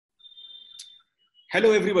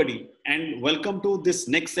Hello everybody and welcome to this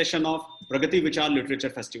next session of PragatiE Vichaar Literature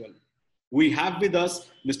Festival. We have with us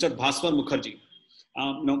Mr. Bhaswar Mukherjee,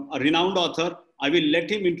 a renowned author. I will let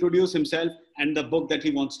him introduce himself and the book that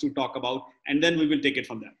he wants to talk about, and then we will take it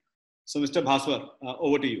from there. So Mr. Bhaswar,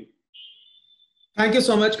 over to you. Thank you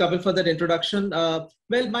so much, Kapil, for that introduction.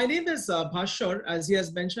 Well, my name is Bhaswar, as he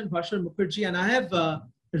has mentioned, Bhaswar Mukherjee, and I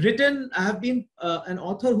have been an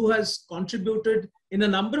author who has contributed in a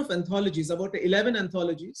number of anthologies, about 11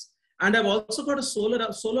 anthologies. And I've also got a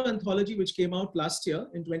solo anthology which came out last year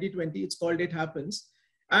in 2020. It's called It Happens.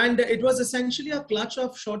 And it was essentially a clutch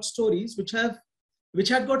of short stories which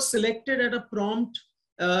had got selected at a prompt,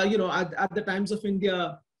 at the Times of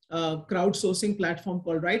India crowdsourcing platform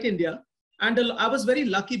called Write India. And I was very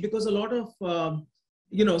lucky because a lot of,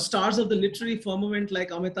 stars of the literary firmament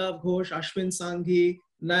like Amitav Ghosh, Ashwin Sanghi,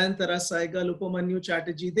 Nayantara Saigal, Upamanyu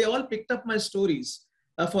Chatterjee, they all picked up my stories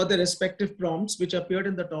for their respective prompts, which appeared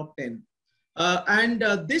in the top 10.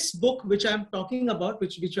 This book, which I'm talking about,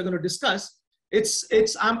 which we're going to discuss,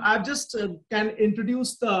 I've just can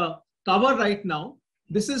introduce the cover right now.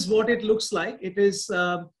 This is what it looks like. It is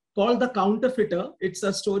called The Counterfeiter. It's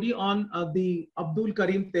a story on the Abdul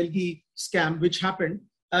Karim Telgi scam, which happened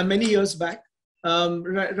many years back.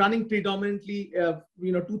 Running predominantly,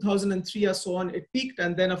 2003 or so on, it peaked.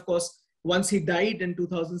 And then, of course, once he died in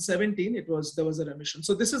 2017, there was a remission.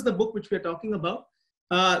 So this is the book which we're talking about,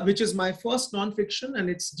 which is my first nonfiction, and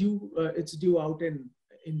it's due out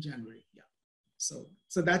in January. Yeah. So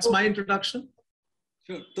that's my introduction.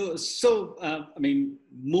 Sure. So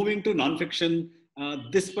moving to nonfiction,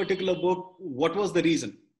 this particular book, what was the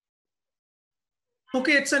reason?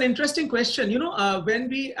 Okay, it's an interesting question. When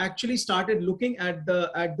we actually started looking at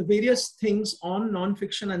the various things on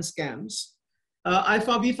nonfiction and scams,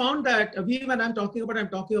 we found that when I'm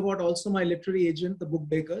talking about also my literary agent, the book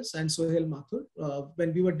bakers, and Sohail Mathur.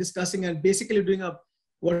 When we were discussing and basically doing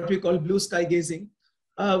what we call blue sky gazing,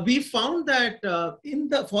 we found that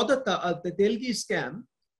for the Telgi scam,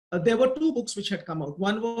 there were two books which had come out.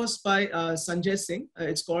 One was by Sanjay Singh.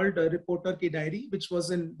 It's called Reporter Ki Diary, which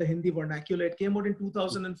was in the Hindi vernacular. It came out in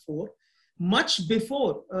 2004, much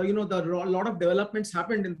before a lot of developments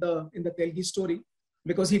happened in the Telgi story,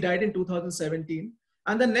 because he died in 2017.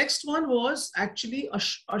 And the next one was actually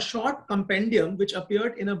a short compendium which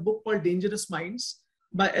appeared in a book called Dangerous Minds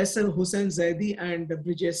by S.L. Hussain Zaidi and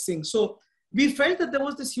Brijesh Singh. So we felt that there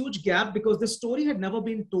was this huge gap because the story had never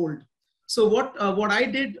been told. So what I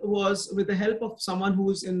did was, with the help of someone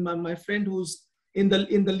who's my friend who's in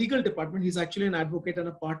the legal department, he's actually an advocate and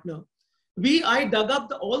a partner. I dug up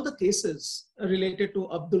all the cases related to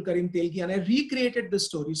Abdul Karim Telgi, and I recreated the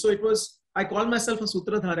story. So I call myself a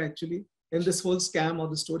sutradhar actually in this whole scam or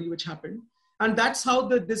the story which happened. And that's how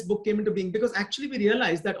this book came into being, because actually we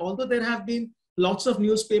realized that although there have been lots of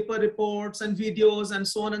newspaper reports and videos and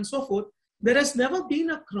so on and so forth, there has never been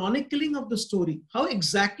a chronicling of the story. How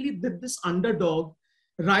exactly did this underdog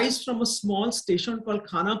rise from a small station called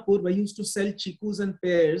Khanapur, where he used to sell chikus and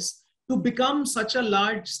pears, to become such a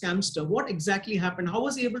large scamster? What exactly happened? How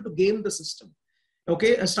was he able to game the system?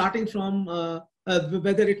 Okay, starting from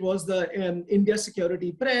whether it was the India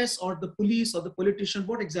security press or the police or the politician,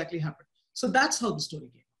 what exactly happened? So that's how the story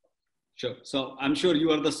came. Sure. So I'm sure you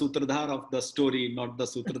are the sutradhar of the story, not the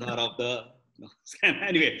sutradhar of the... No.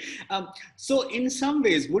 Anyway, so in some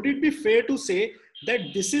ways, would it be fair to say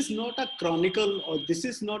that this is not a chronicle, or this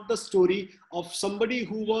is not the story of somebody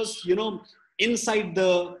who was, inside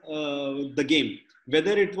the game,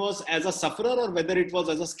 whether it was as a sufferer or whether it was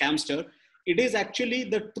as a scamster? It is actually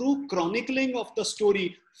the true chronicling of the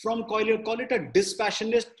story from, call it a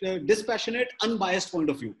dispassionate, unbiased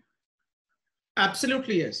point of view.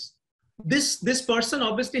 Absolutely, yes. This person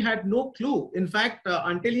obviously had no clue. In fact,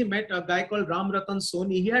 until he met a guy called Ram Ratan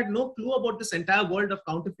Soni, he had no clue about this entire world of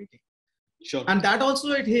counterfeiting. Sure. And that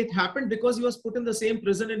also, it happened because he was put in the same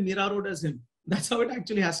prison in Mira Road as him. That's how it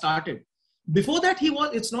actually has started. Before that,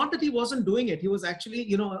 it's not that he wasn't doing it. He was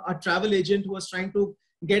actually, a travel agent who was trying to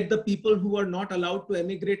get the people who were not allowed to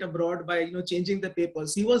emigrate abroad by, changing the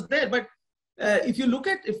papers. He was there. But if you look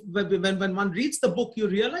at, when one reads the book, you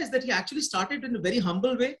realize that he actually started in a very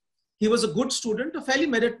humble way. He was a good student, a fairly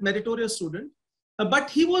meritorious student, but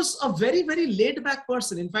he was a very, very laid-back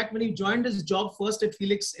person. In fact, when he joined his job first at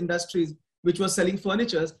Felix Industries, which was selling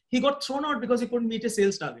furniture, he got thrown out because he couldn't meet his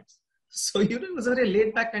sales targets. So he was a very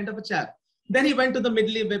laid-back kind of a chap. Then he went to the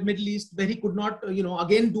Middle East, where he could not,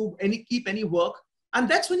 again keep any work. And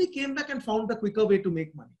that's when he came back and found the quicker way to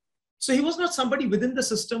make money. So he was not somebody within the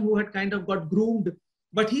system who had kind of got groomed,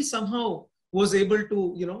 but he somehow was able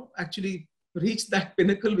to, actually reach that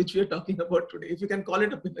pinnacle which we are talking about today, if you can call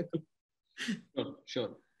it a pinnacle.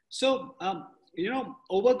 Sure. So,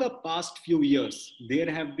 over the past few years, there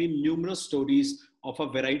have been numerous stories of a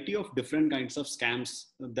variety of different kinds of scams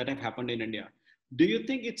that have happened in India. Do you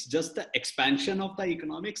think it's just the expansion of the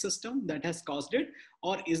economic system that has caused it?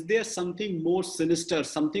 Or is there something more sinister,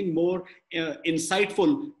 something more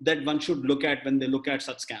insightful that one should look at when they look at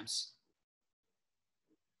such scams?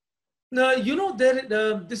 No,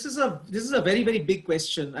 this is a very, very big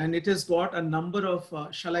question, and it has got a number of,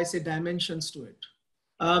 shall I say, dimensions to it.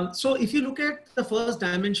 So if you look at the first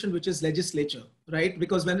dimension, which is legislature, right?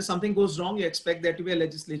 Because when something goes wrong, you expect there to be a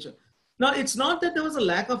legislature. Now, it's not that there was a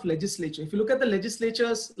lack of legislature. If you look at the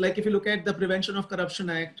legislatures, like if you look at the Prevention of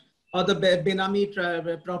Corruption Act or the Benami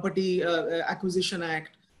Property Acquisition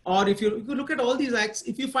Act, or if you look at all these acts,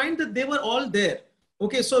 if you find that they were all there,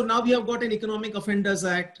 okay, so now we have got an Economic Offenders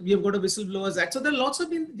Act, we have got a Whistleblowers Act. So there are lots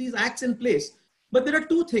of these acts in place. But there are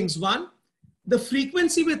two things. One, the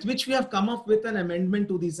frequency with which we have come up with an amendment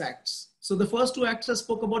to these acts. So the first two acts I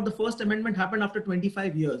spoke about, the first amendment happened after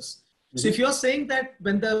 25 years. So if you're saying that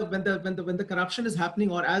when the corruption is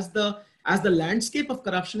happening, or as the landscape of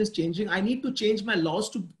corruption is changing, I need to change my laws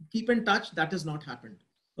to keep in touch, that has not happened.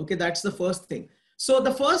 Okay, that's the first thing. So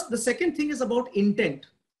the second thing is about intent.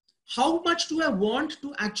 How much do I want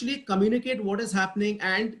to actually communicate what is happening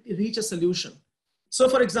and reach a solution? So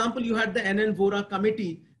for example, you had the NN Vora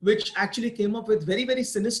committee, which actually came up with very, very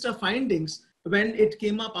sinister findings when it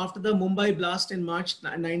came up after the Mumbai blast in March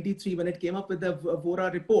 93, when it came up with the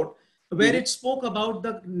Vora report, where it spoke about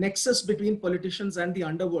the nexus between politicians and the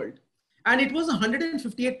underworld. And it was a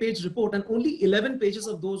 158-page report, and only 11 pages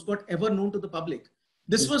of those got ever known to the public.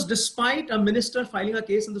 This was despite a minister filing a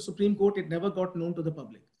case in the Supreme Court, it never got known to the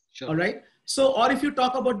public. Sure. All right. So, or if you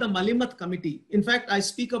talk about the Malimat committee, in fact, I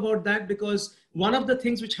speak about that because one of the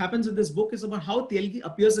things which happens in this book is about how Telgi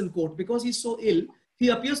appears in court. Because he's so ill, he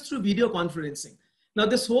appears through video conferencing. Now,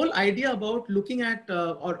 this whole idea about looking at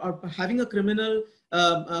or having a criminal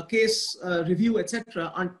case review,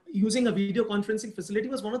 etc., and using a video conferencing facility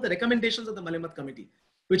was one of the recommendations of the Malimat committee,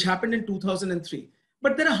 which happened in 2003.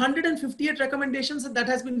 But there are 158 recommendations that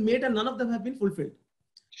has been made, and none of them have been fulfilled.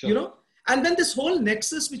 Sure. And then this whole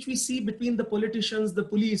nexus which we see between the politicians, the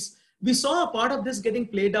police, we saw a part of this getting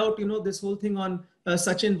played out, this whole thing on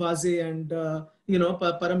Sachin Vaze and,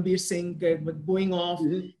 Parambir Singh going off.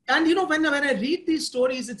 And, when I read these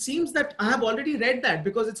stories, it seems that I have already read that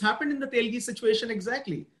because it's happened in the Telgi situation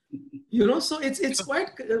exactly. So it's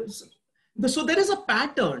quite, so there is a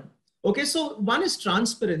pattern. Okay, so one is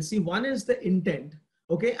transparency, one is the intent.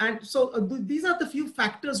 Okay, and so these are the few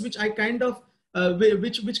factors which I kind of,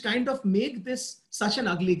 which kind of make this such an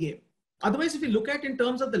ugly game. Otherwise, if you look at in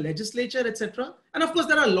terms of the legislature, etc., and of course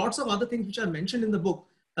there are lots of other things which are mentioned in the book.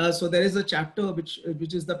 So there is a chapter which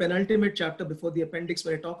is the penultimate chapter before the appendix,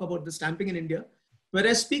 where I talk about the stamping in India, where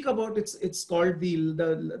I speak about it's called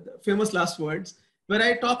the famous last words, where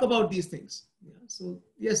I talk about these things. Yeah, so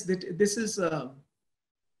yes, this is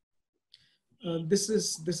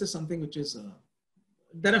something which is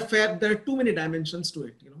there are too many dimensions to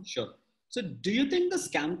it. Sure. So do you think the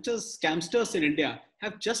scamsters in India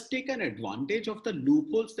have just taken advantage of the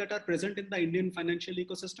loopholes that are present in the Indian financial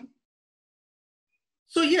ecosystem?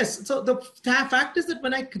 So yes, so the fact is that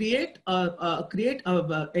when I create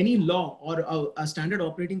any law or a standard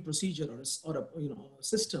operating procedure or a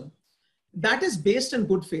system, that is based on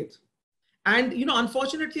good faith. And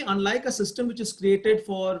unfortunately, unlike a system which is created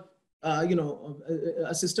for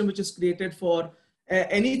a system which is created for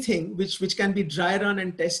anything which can be dry run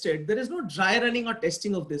and tested, there is no dry running or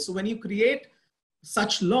testing of this. So when you create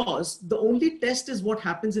such laws, the only test is what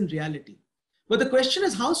happens in reality. But the question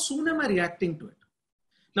is, how soon am I reacting to it?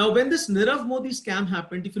 Now, when this Nirav Modi scam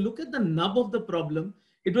happened, if you look at the nub of the problem,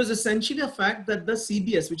 it was essentially a fact that the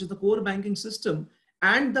CBS, which is the core banking system,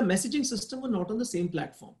 and the messaging system were not on the same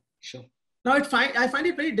platform. Sure. Now, I find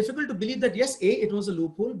it very difficult to believe that, yes, it was a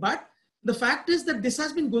loophole, but the fact is that this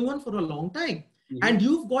has been going on for a long time. And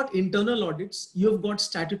you've got internal audits, you've got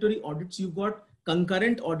statutory audits, you've got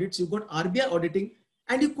concurrent audits, you've got RBI auditing,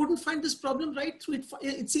 and you couldn't find this problem right through.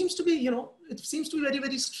 It seems to be, it seems to be very,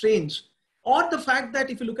 very strange. Or the fact that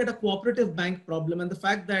if you look at a cooperative bank problem and the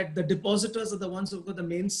fact that the depositors are the ones who've got the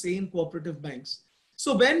main say in cooperative banks.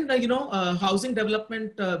 So when, Housing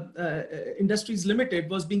Development Industries Limited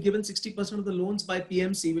was being given 60% of the loans by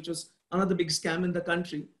PMC, which was another big scam in the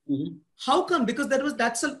country. How come? Because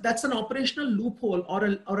that's an operational loophole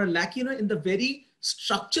or a lack, in the very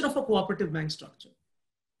structure of a cooperative bank structure.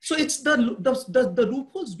 So it's the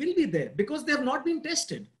loopholes will be there because they have not been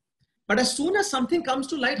tested. But as soon as something comes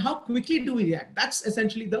to light, how quickly do we react? That's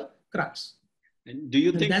essentially the crux. And do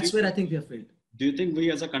you think that's where I think we have failed? Do you think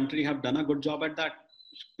we as a country have done a good job at that,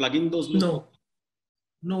 plugging those loopholes?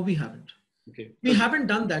 No, we haven't. Okay. We haven't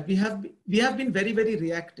done that. We have been very, very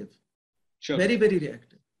reactive. Sure. Very, very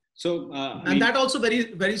reactive. So, and that also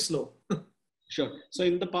very, very slow. Sure. So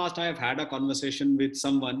in the past, I have had a conversation with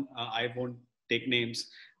someone, I won't take names,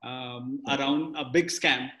 around a big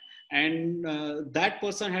scam. And that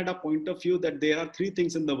person had a point of view that there are three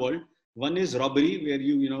things in the world. One is robbery, where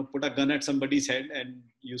you put a gun at somebody's head and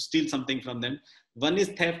you steal something from them. One is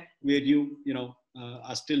theft, where you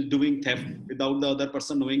are still doing theft without the other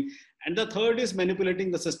person knowing. And the third is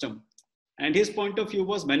manipulating the system. And his point of view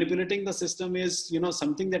was manipulating the system is,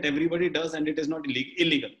 something that everybody does and it is not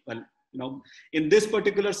illegal. Well, in this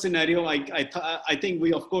particular scenario, I think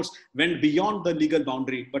we, of course, went beyond the legal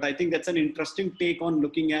boundary, but I think that's an interesting take on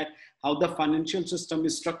looking at how the financial system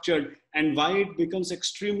is structured and why it becomes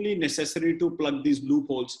extremely necessary to plug these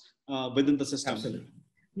loopholes within the system. Absolutely.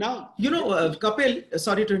 Now, Kapil,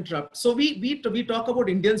 sorry to interrupt. So we talk about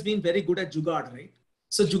Indians being very good at jugaad, right?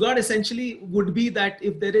 So jugaad essentially would be that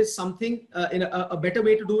if there is something in a better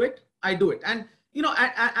way to do it, I do it. And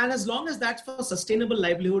and as long as that's for sustainable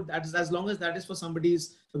livelihood, as long as that is for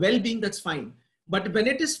somebody's well-being, that's fine. But when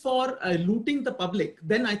it is for looting the public,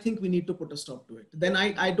 then I think we need to put a stop to it. Then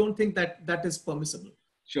I don't think that is permissible.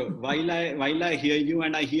 Sure. While I hear you,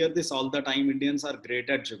 and I hear this all the time, Indians are great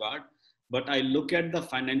at jugaad, but I look at the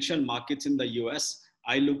financial markets in the US.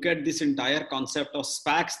 I look at this entire concept of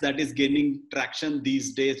SPACs that is gaining traction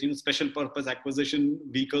these days, special purpose acquisition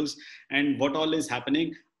vehicles, and what all is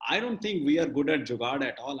happening. I don't think we are good at jugaad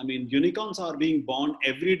at all. I mean, unicorns are being born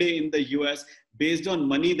every day in the US based on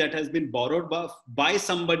money that has been borrowed by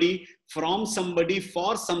somebody, from somebody,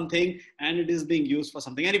 for something, and it is being used for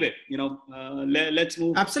something. Anyway, let's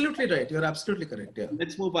move. Absolutely right. You're absolutely correct. Yeah.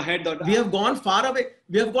 Let's move ahead. We have gone far away.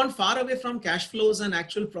 We have gone far away from cash flows and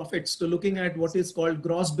actual profits to looking at what is called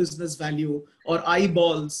gross business value or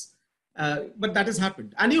eyeballs. But that has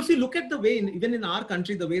happened. And if you look at the way, even in our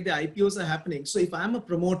country, the way the IPOs are happening. So if I'm a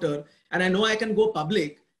promoter and I know I can go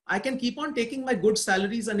public, I can keep on taking my good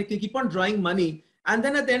salaries and I can keep on drawing money. And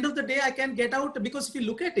then at the end of the day, I can get out, because if you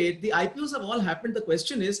look at it, the IPOs have all happened. The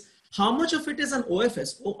question is, how much of it is an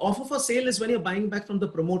OFS? Offer for sale is when you're buying back from the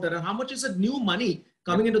promoter, and how much is it new money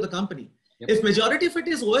coming into the company? Yep. If majority of it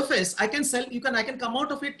is OFS, I can sell, I can come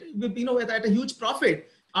out of it with, at a huge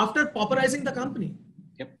profit after pauperizing the company.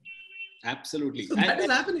 Absolutely. So that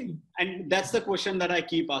is happening. And that's the question that I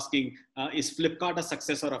keep asking. Is Flipkart a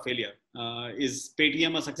success or a failure? Is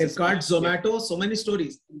Paytm a success? Flipkart, Zomato, so many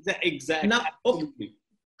stories. Exactly. Now, okay,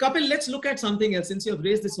 Kapil, let's look at something else, since you have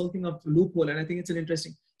raised this whole thing of loophole, and I think it's an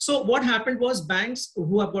interesting. So what happened was, banks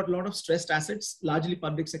who have got a lot of stressed assets, largely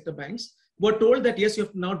public sector banks, were told that, yes, you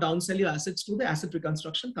have to now downsell your assets to the asset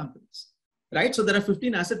reconstruction companies. Right? So there are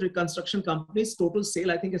 15 asset reconstruction companies. Total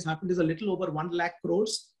sale, I think, has happened is a little over 1 lakh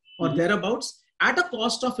crores. Or thereabouts, at a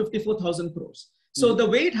cost of 54,000 crores. So the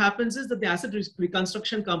way it happens is that the asset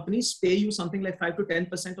reconstruction companies pay you something like 5 to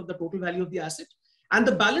 10% of the total value of the asset. And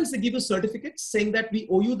the balance, they give you certificates saying that we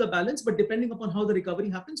owe you the balance, but depending upon how the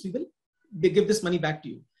recovery happens, they give this money back to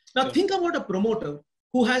you. Now think about a promoter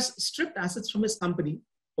who has stripped assets from his company.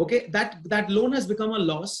 Okay, that loan has become a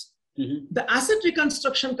loss. The asset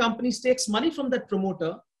reconstruction company takes money from that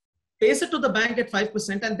promoter, pays it to the bank at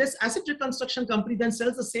 5%, and this asset reconstruction company then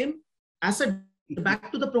sells the same asset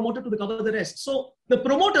back to the promoter to recover the rest. So the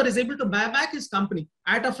promoter is able to buy back his company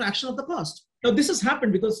at a fraction of the cost. Now this has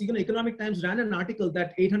happened because Economic Times ran an article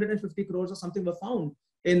that 850 crores or something were found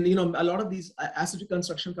in a lot of these asset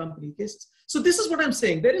reconstruction company cases. So this is what I'm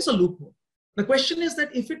saying. There is a loophole. The question is that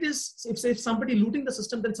if somebody looting the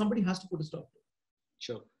system, then somebody has to put a stop to it.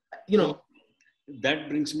 Sure. So that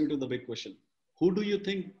brings me to the big question. Who do you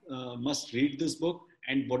think must read this book,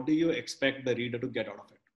 and what do you expect the reader to get out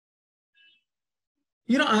of it?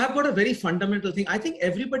 I have got a very fundamental thing. I think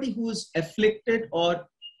everybody who is afflicted or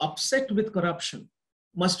upset with corruption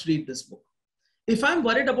must read this book. If I'm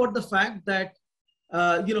worried about the fact that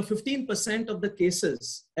 15% of the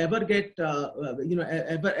cases ever get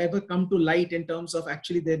ever come to light in terms of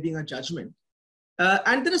actually there being a judgment,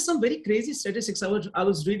 and there is some very crazy statistics. I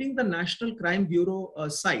was reading the National Crime Bureau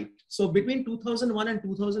site. So between 2001 and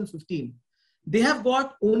 2015, they have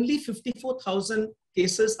got only 54,000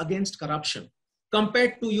 cases against corruption,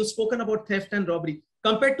 compared to, you've spoken about theft and robbery,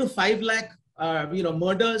 compared to 5 lakh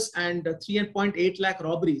murders and 3.8 lakh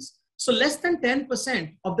robberies. So less than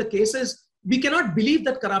 10% of the cases. We cannot believe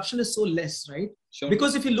that corruption is so less, right? Sure.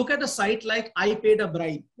 Because if you look at a site like I Paid a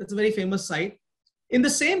Bribe, that's a very famous site. In the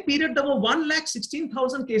same period, there were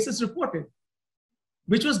 1,16,000 cases reported,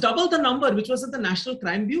 which was double the number which was at the National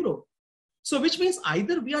Crime Bureau. So which means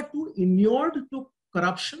either we are too inured to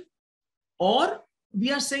corruption, or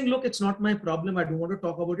we are saying, look, it's not my problem. I don't want to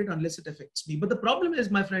talk about it unless it affects me. But the problem is,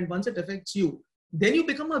 my friend, once it affects you, then you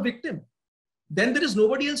become a victim. Then there is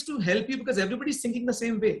nobody else to help you because everybody's thinking the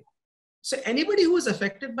same way. So anybody who is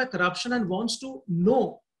affected by corruption and wants to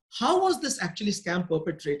know how was this actually scam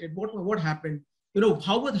perpetrated, what happened,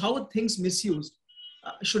 how were things misused,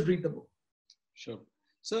 should read the book. Sure.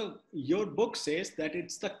 So your book says that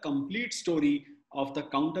it's the complete story of the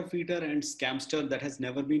counterfeiter and scamster that has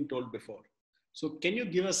never been told before. So can you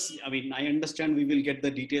give us, I mean, I understand we will get the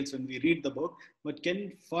details when we read the book, but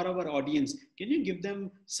for our audience, can you give them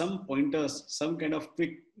some pointers, some kind of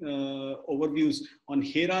quick overviews on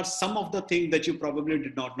here are some of the things that you probably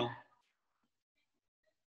did not know?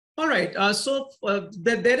 All right. So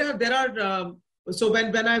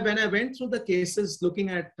when I went through the cases, looking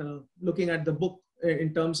at the book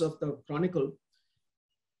in terms of the chronicle,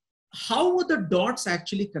 how were the dots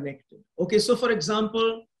actually connected? Okay, so for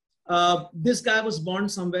example, this guy was born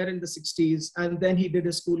somewhere in the 60s, and then he did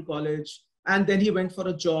his school, college, and then he went for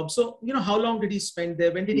a job. So, how long did he spend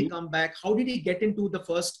there? When did he come back? How did he get into the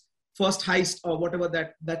first heist or whatever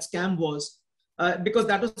that scam was? Because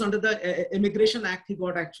that was under the Immigration Act he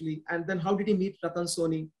got actually. And then how did he meet Ratan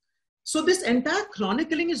Soni? So this entire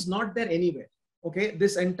chronicling is not there anywhere. Okay,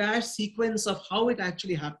 this entire sequence of how it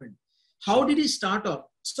actually happened. How did he start off?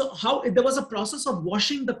 So there was a process of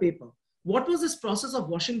washing the paper. What was this process of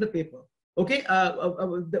washing the paper? Okay,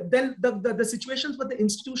 then the situations with the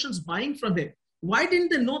institutions buying from him. Why didn't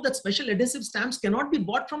they know that special adhesive stamps cannot be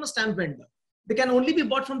bought from a stamp vendor? They can only be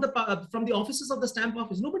bought from the offices of the stamp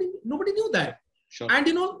office. Nobody knew that. Sure. And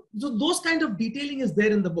so those kind of detailing is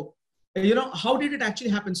there in the book. How did it actually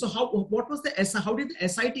happen? So how did the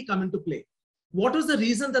SIT come into play? What was the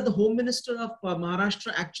reason that the Home Minister of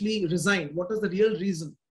Maharashtra actually resigned? What was the real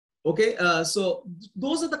reason? Okay, so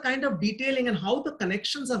those are the kind of detailing and how the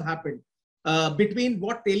connections have happened between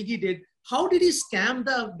what Telgi did. How did he scam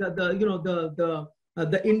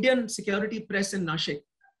the Indian security press in Nashik?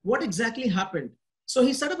 What exactly happened? So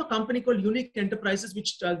he set up a company called Unique Enterprises,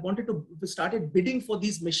 which started bidding for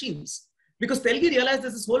these machines, because Telgi realized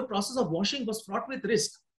that this whole process of washing was fraught with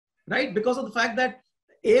risk, right? Because of the fact that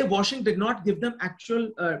washing did not give them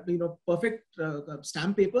actual, perfect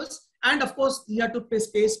stamp papers. And of course, he had to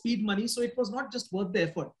pay speed money. So it was not just worth the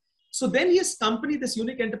effort. So then his company, this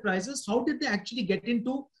Unique Enterprises, how did they actually get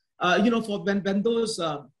into, when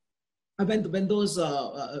those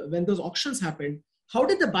auctions happened, how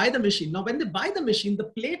did they buy the machine? Now, when they buy the machine, the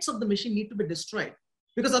plates of the machine need to be destroyed,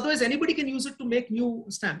 because otherwise anybody can use it to make new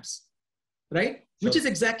stamps, right? Sure. Which is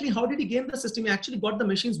exactly how did he game the system? He actually got the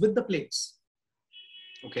machines with the plates.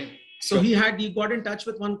 Okay. So sure. he got in touch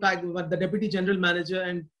with the deputy general manager,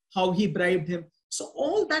 and how he bribed him. So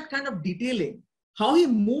all that kind of detailing, how he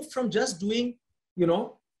moved from just doing,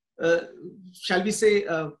 shall we say,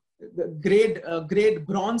 grade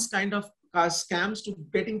bronze kind of scams to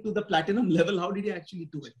getting to the platinum level. How did he actually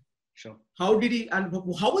do it? Sure. How did he, and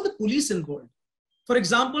how were the police involved? For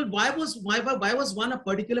example, why was a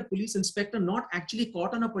particular police inspector not actually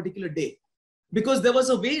caught on a particular day? Because there was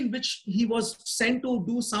a way in which he was sent to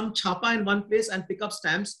do some chapa in one place and pick up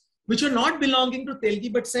stamps which were not belonging to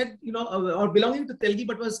Telgi, but or belonging to Telgi,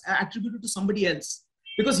 but was attributed to somebody else.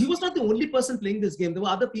 Because he was not the only person playing this game. There were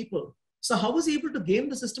other people. So how was he able to game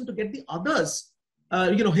the system to get the others,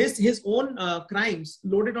 his own crimes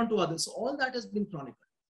loaded onto others? So all that has been chronicled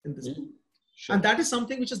in this book. Sure. And that is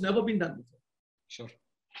something which has never been done before. Sure.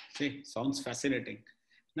 See, sounds fascinating.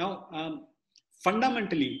 Now,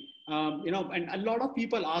 fundamentally, and a lot of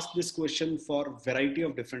people ask this question for a variety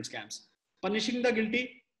of different scams. Punishing the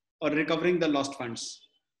guilty or recovering the lost funds?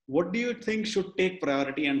 What do you think should take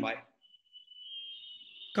priority and why?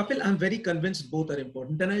 Kapil, I'm very convinced both are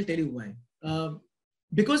important, and I'll tell you why.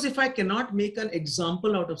 Because if I cannot make an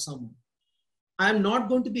example out of someone, I'm not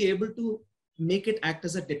going to be able to make it act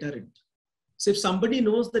as a deterrent. So if somebody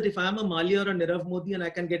knows that if I'm a Malia or a Nirav Modi and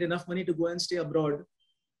I can get enough money to go and stay abroad,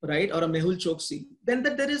 right, or a Mehul Choksi, then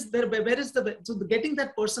getting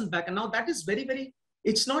that person back, and now that is very, very,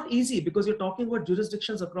 it's not easy, because you're talking about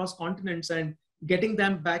jurisdictions across continents, and getting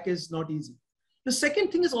them back is not easy. The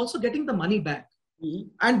second thing is also getting the money back. Mm-hmm.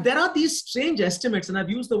 And there are these strange estimates, and I've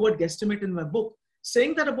used the word guesstimate in my book,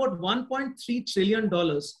 saying that about $1.3 trillion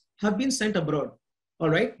have been sent abroad. All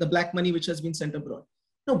right, the black money which has been sent abroad.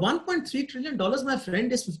 Now, $1.3 trillion, my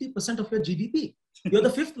friend, is 50% of your GDP. You're the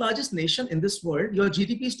fifth largest nation in this world. Your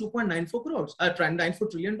GDP is $2.94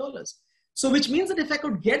 trillion. So which means that if I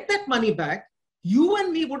could get that money back, you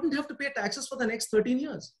and me wouldn't have to pay taxes for the next 13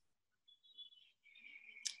 years.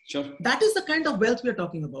 Sure. That is the kind of wealth we are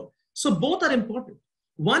talking about. So both are important.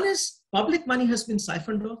 One is public money has been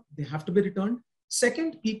siphoned off. They have to be returned.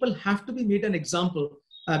 Second, people have to be made an example.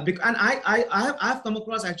 And I've come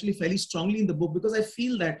across actually fairly strongly in the book because I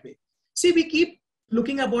feel that way. See, we keep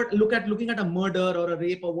looking at a murder or a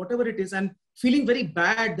rape or whatever it is and feeling very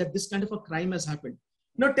bad that this kind of a crime has happened.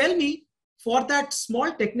 Now tell me, for that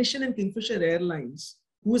small technician in Kingfisher Airlines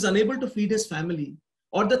who is unable to feed his family,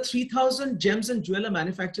 or the 3,000 gems and jeweler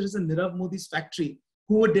manufacturers in Nirav Modi's factory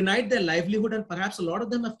who were denied their livelihood and perhaps a lot of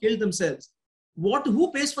them have killed themselves,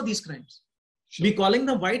 who pays for these crimes? Sure. We calling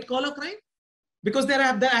them white collar crime? Because there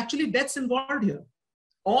are actually deaths involved here.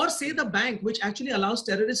 Or say the bank, which actually allows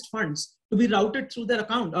terrorist funds to be routed through their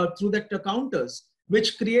account or through their counters,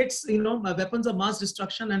 which creates, weapons of mass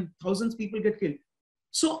destruction and thousands of people get killed.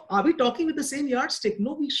 So are we talking with the same yardstick?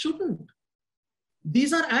 No, we shouldn't.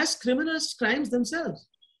 These are as criminal as crimes themselves.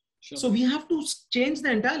 Sure. So we have to change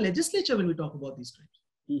the entire legislature when we talk about these crimes.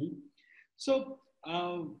 Mm-hmm. So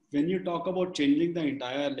when you talk about changing the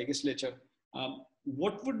entire legislature,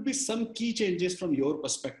 what would be some key changes from your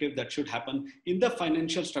perspective that should happen in the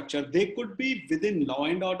financial structure? They could be within law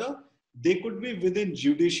and order. They could be within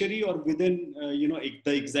judiciary or within,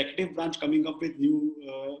 the executive branch coming up with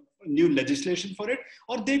new legislation for it,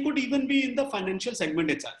 or they could even be in the financial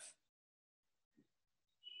segment itself.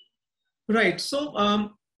 Right.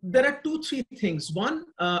 So there are 2-3 things. One,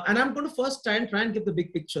 and I'm going to first try and give the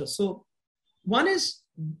big picture. So one is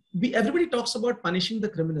everybody talks about punishing the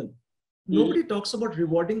criminal. Nobody talks about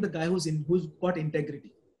rewarding the guy who's got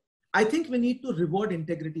integrity. I think we need to reward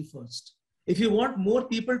integrity first. If you want more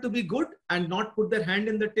people to be good and not put their hand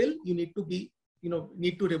in the till, you need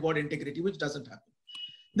to reward integrity, which doesn't happen.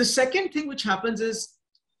 The second thing which happens is,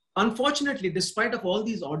 unfortunately, despite of all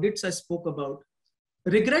these audits I spoke about,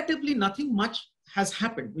 regrettably, nothing much has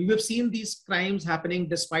happened. We have seen these crimes happening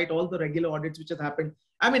despite all the regular audits which have happened.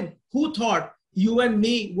 I mean, who thought, you and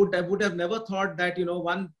me would have never thought that,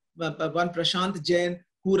 one Prashant Jain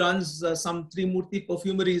who runs some Trimurti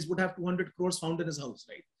perfumeries would have 200 crores found in his house,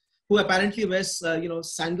 right? Who apparently wears,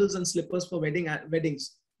 sandals and slippers for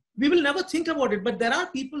weddings. We will never think about it, but there are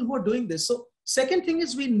people who are doing this. So second thing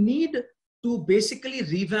is we need to basically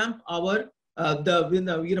revamp our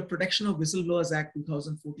Protection of Whistleblowers Act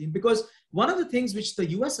 2014, because one of the things which the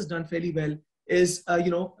US has done fairly well is,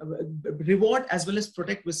 reward as well as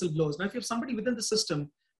protect whistleblowers. Now, if you have somebody within the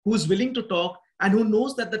system who's willing to talk and who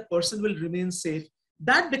knows that that person will remain safe,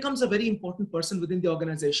 that becomes a very important person within the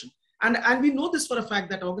organization. And we know this for a fact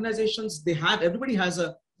that organizations, everybody has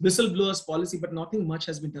a whistleblowers policy, but nothing much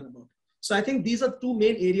has been done about it. So I think these are two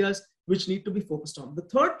main areas which need to be focused on. The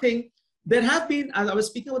third thing, there have been, as I was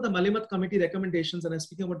speaking about the Malimat Committee recommendations and I was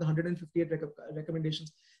speaking about the 158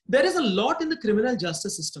 recommendations, there is a lot in the criminal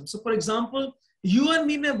justice system. So for example, you and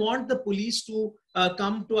me may want the police to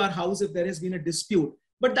come to our house if there has been a dispute,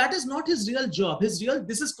 but that is not his real job. This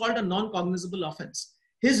is called a non-cognizable offense.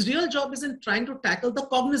 His real job is in trying to tackle the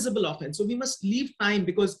cognizable offense. So we must leave time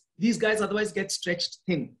because these guys otherwise get stretched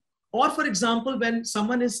thin. Or for example, when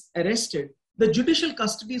someone is arrested, the judicial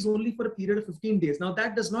custody is only for a period of 15 days. Now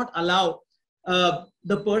that does not allow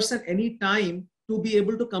the person any time to be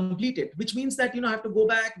able to complete it, which means that, have to go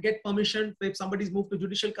back, get permission. If somebody's moved to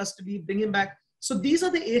judicial custody, bring him back. So these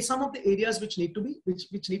are some of the areas which need to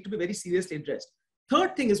be very seriously addressed.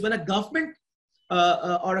 Third thing is when a government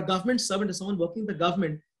or a government servant or someone working in the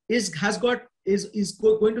government is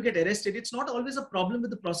going to get arrested, it's not always a problem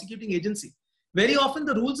with the prosecuting agency. Very often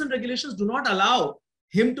the rules and regulations do not allow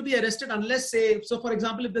him to be arrested unless, so for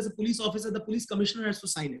example, if there's a police officer, the police commissioner has to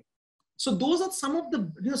sign it. So those are some of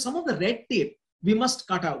the red tape we must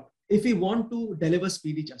cut out if we want to deliver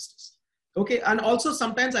speedy justice. Okay, and also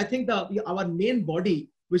sometimes I think our main body,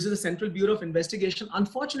 which is the Central Bureau of Investigation,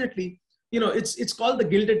 unfortunately, it's called the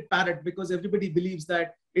gilded parrot because everybody believes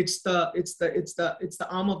that it's the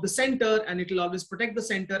arm of the center and it will always protect the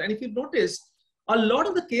center. And if you notice, a lot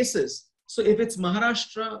of the cases, so if it's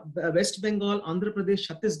Maharashtra, West Bengal, Andhra Pradesh,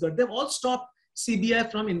 Chhattisgarh, they've all stopped CBI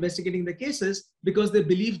from investigating the cases because they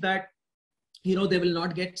believe that, they will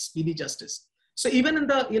not get speedy justice. So even in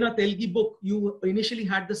the, Telgi book, you initially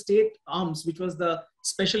had the state arms, which was the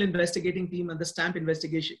special investigating team and the stamp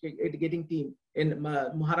investigating team in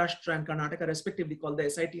Maharashtra and Karnataka, respectively, called the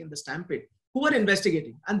SIT and the Stamp It, who were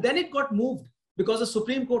investigating. And then it got moved because the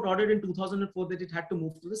Supreme Court ordered in 2004 that it had to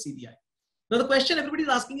move to the CBI. Now, the question everybody is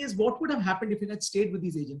asking is, what would have happened if it had stayed with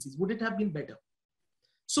these agencies? Would it have been better?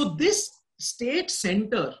 So this state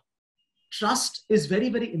center trust is very,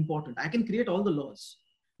 very important. I can create all the laws,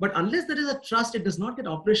 but unless there is a trust, it does not get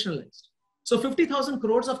operationalized. So 50,000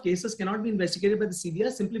 crores of cases cannot be investigated by the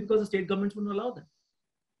CBI simply because the state governments won't allow them.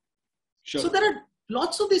 Sure. So there are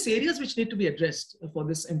lots of these areas which need to be addressed for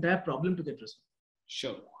this entire problem to get resolved.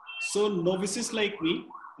 Sure. So novices like me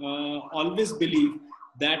always believe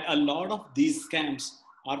that a lot of these scams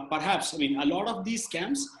are perhaps, I mean, a lot of these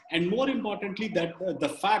scams, and more importantly, that the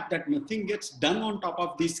fact that nothing gets done on top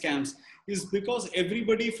of these scams is because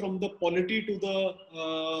everybody from the polity to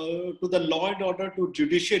the law and order to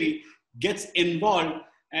judiciary gets involved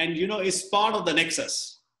and, you know, is part of the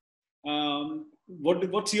nexus.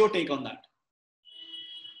 What's your take on that?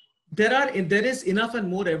 There is enough and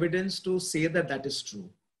more evidence to say that that is true.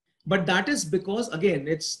 But that is because, again,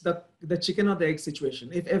 it's the chicken or the egg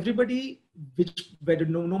situation. If everybody,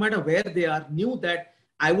 no matter where they are, knew that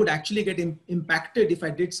I would actually get impacted if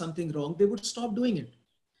I did something wrong, they would stop doing it,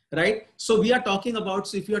 right? So we are talking about,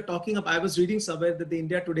 so if you are talking about, I was reading somewhere that the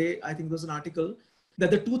India Today, I think there was an article,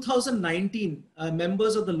 that the 2019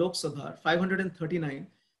 members of the Lok Sabha, 539,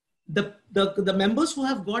 the members who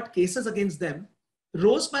have got cases against them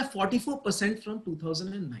rose by 44% from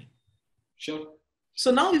 2009. Sure. So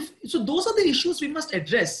now, so those are the issues we must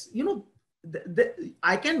address. You know,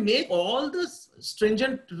 I can make all the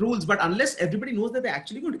stringent rules, but unless everybody knows that they're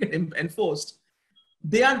actually going to get enforced,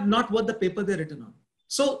 they are not worth the paper they're written on.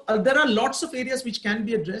 So there are lots of areas which can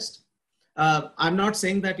be addressed. I'm not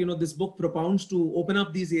saying that, you know, this book propounds to open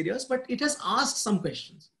up these areas, but it has asked some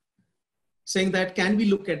questions, saying that, can we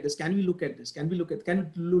look at this? Can we look at this? Can we look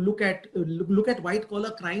at white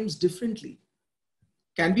collar crimes differently?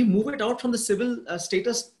 Can we move it out from the civil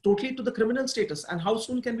status totally to the criminal status? And how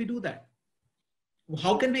soon can we do that?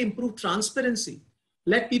 How can we improve transparency?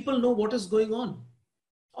 Let people know what is going on.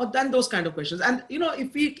 Or then those kind of questions. And, you know,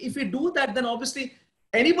 if we do that, then obviously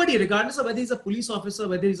anybody, regardless of whether he's a police officer,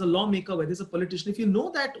 whether he's a lawmaker, whether he's a politician, if you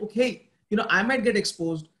know that, okay, you know, I might get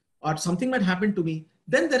exposed or something might happen to me,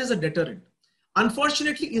 then there is a deterrent.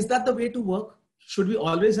 Unfortunately, is that the way to work? Should we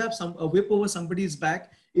always have a whip over somebody's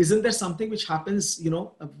back? Isn't there something which happens, you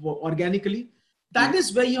know, organically? That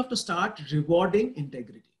is where you have to start rewarding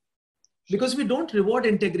integrity. Because if we don't reward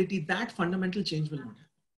integrity, that fundamental change will not happen.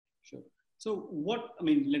 Sure. So let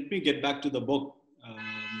me get back to the book.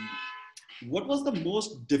 What was the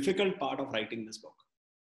most difficult part of writing this book?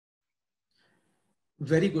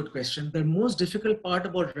 Very good question. The most difficult part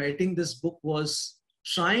about writing this book was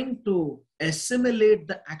trying to assimilate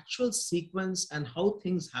the actual sequence and how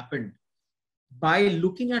things happened by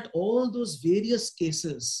looking at all those various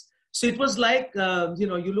cases. So it was like, you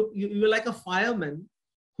know, you're like a fireman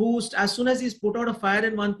who, as soon as he's put out a fire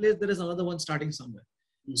in one place, there is another one starting somewhere.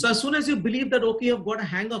 Mm-hmm. So as soon as you believe that, okay, you've got a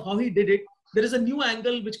hang of how he did it, there is a new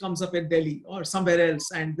angle which comes up in Delhi or somewhere else,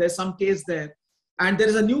 and there's some case there, and there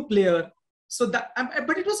is a new player. So that,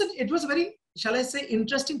 but it was a very, shall I say,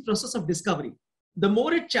 interesting process of discovery. The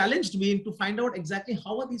more it challenged me to find out exactly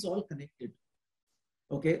how are these all connected.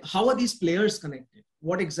 Okay, how are these players connected?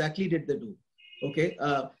 What exactly did they do? Okay,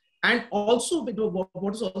 and also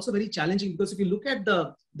what is also very challenging, because if you look at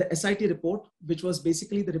the SIT report, which was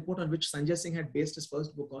basically the report on which Sanjay Singh had based his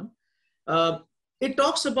first book on, it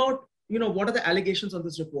talks about, you know, what are the allegations on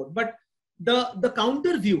this report, but the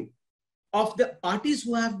counter view of the parties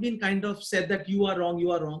who have been kind of said that you are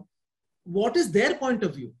wrong, what is their point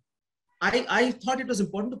of view? I thought it was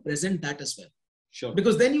important to present that as well. Sure.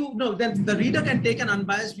 Because then then the reader can take an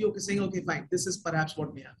unbiased view, saying, okay, fine, this is perhaps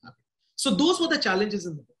what may have happened. So those were the challenges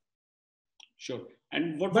in the book. Sure.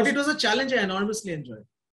 And but it was a challenge I enormously enjoyed.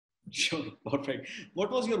 Sure. Perfect.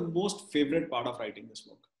 What was your most favorite part of writing this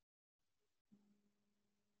book?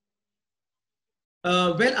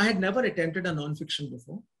 Well, I had never attempted a non-fiction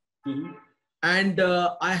before. Mm-hmm. And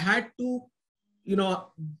I had to, you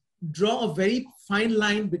know, draw a very fine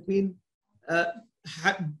line between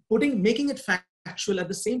making it factual, at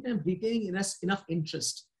the same time retaining enough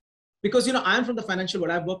interest. Because, you know, I'm from the financial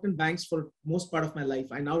world. I've worked in banks for most part of my life.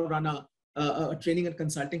 I now run a training and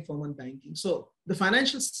consulting firm on banking. So the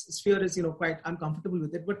financial sphere is, you know, I'm comfortable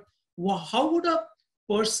with it. But how would a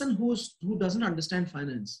person who doesn't understand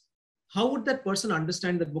finance, how would that person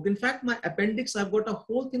understand that book? In fact, my appendix, I've got a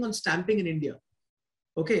whole thing on stamping in India.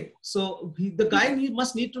 Okay, so the guy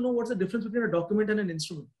must need to know what's the difference between a document and an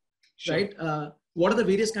instrument, sure. Right? What are the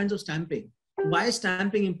various kinds of stamping? Why is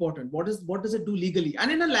stamping important? What does it do legally?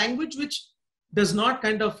 And in a language which does not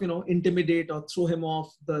kind of, you know, intimidate or throw him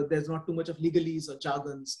off. There's not too much of legalese or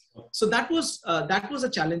jargons. So that was a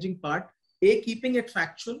challenging part. Keeping it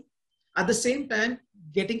factual, at the same time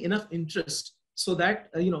getting enough interest so that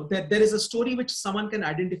you know that there is a story which someone can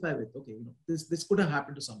identify with. Okay, you know, this could have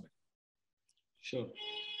happened to somebody. Sure.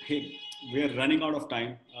 Hey, we are running out of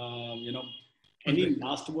time. You know, any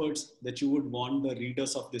last words that you would want the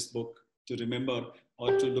readers of this book to remember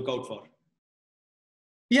or to look out for?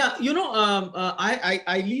 Yeah,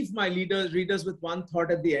 I leave my readers with one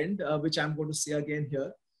thought at the end, which I'm going to say again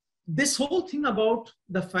here. This whole thing about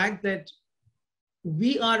the fact that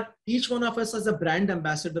each one of us as a brand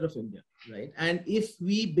ambassador of India, right? And if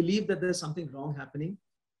we believe that there's something wrong happening,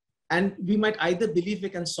 and we might either believe we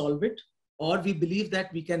can solve it, or we believe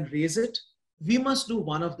that we can raise it, we must do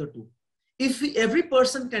one of the two. If every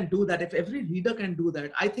person can do that, if every reader can do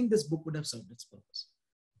that, I think this book would have served its purpose.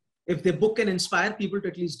 If the book can inspire people to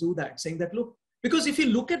at least do that, saying that, look, because if you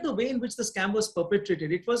look at the way in which the scam was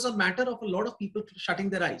perpetrated, it was a matter of a lot of people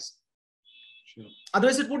shutting their eyes. Sure.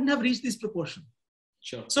 Otherwise, it wouldn't have reached this proportion.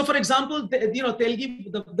 Sure. So, for example,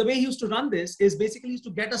 Telgi, the way he used to run this is basically to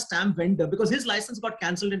get a stamp vendor, because his license got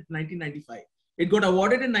cancelled in 1995. It got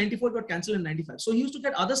awarded in 94, it got cancelled in 95. So he used to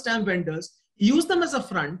get other stamp vendors, use them as a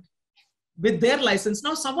front with their license.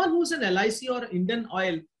 Now, someone who's an LIC or Indian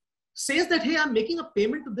Oil says that, hey, I'm making a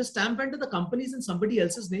payment to this stamp vendor, the company is in somebody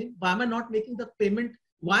else's name. Why am I not making the payment?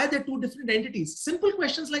 Why are there two different entities? Simple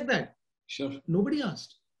questions like that. Sure. Nobody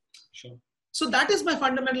asked. Sure. So that is my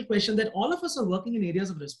fundamental question, that all of us are working in areas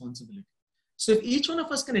of responsibility. So if each one of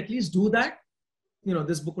us can at least do that,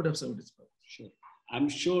 this book would have served its purpose. Sure. I'm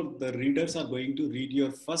sure the readers are going to read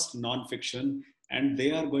your first non-fiction and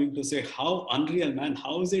they are going to say, how unreal, man,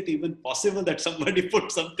 how is it even possible that somebody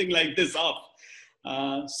put something like this up?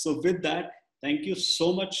 So with that, thank you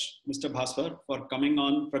so much, Mr. Bhaswar, for coming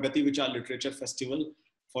on PragatiE Vichaar Literature Festival,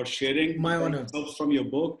 for sharing my honor from your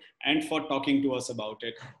book and for talking to us about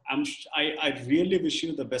it. I really wish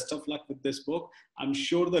you the best of luck with this book. I'm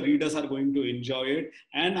sure the readers are going to enjoy it,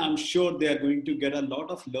 and I'm sure they are going to get a lot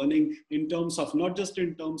of learning in terms of, not just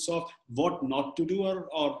in terms of what not to do or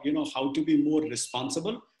how to be more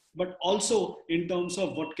responsible, but also in terms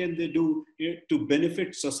of what can they do to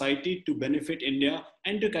benefit society, to benefit India,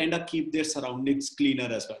 and to kind of keep their surroundings cleaner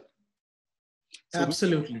as well. So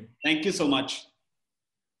absolutely. Thank you so much.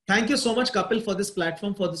 Thank you so much, Kapil, for this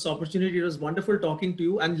platform, for this opportunity. It was wonderful talking to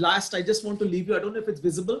you. And last, I just want to leave you. I don't know if it's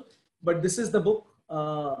visible, but this is the book.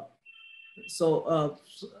 This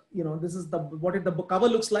is what the book cover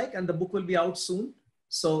looks like, and the book will be out soon.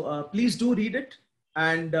 So please do read it,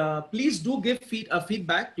 and please do give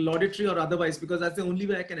feedback, laudatory or otherwise, because that's the only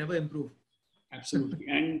way I can ever improve. Absolutely.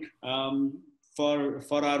 And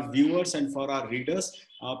for our viewers and for our readers,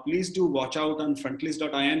 please do watch out on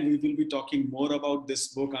frontlist.in. We will be talking more about this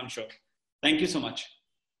book, I'm sure. Thank you so much.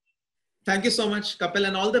 Thank you so much, Kapil,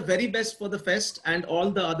 and all the very best for the fest and all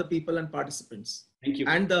the other people and participants. Thank you.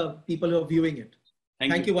 And the people who are viewing it.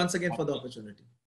 Thank you once again for the opportunity.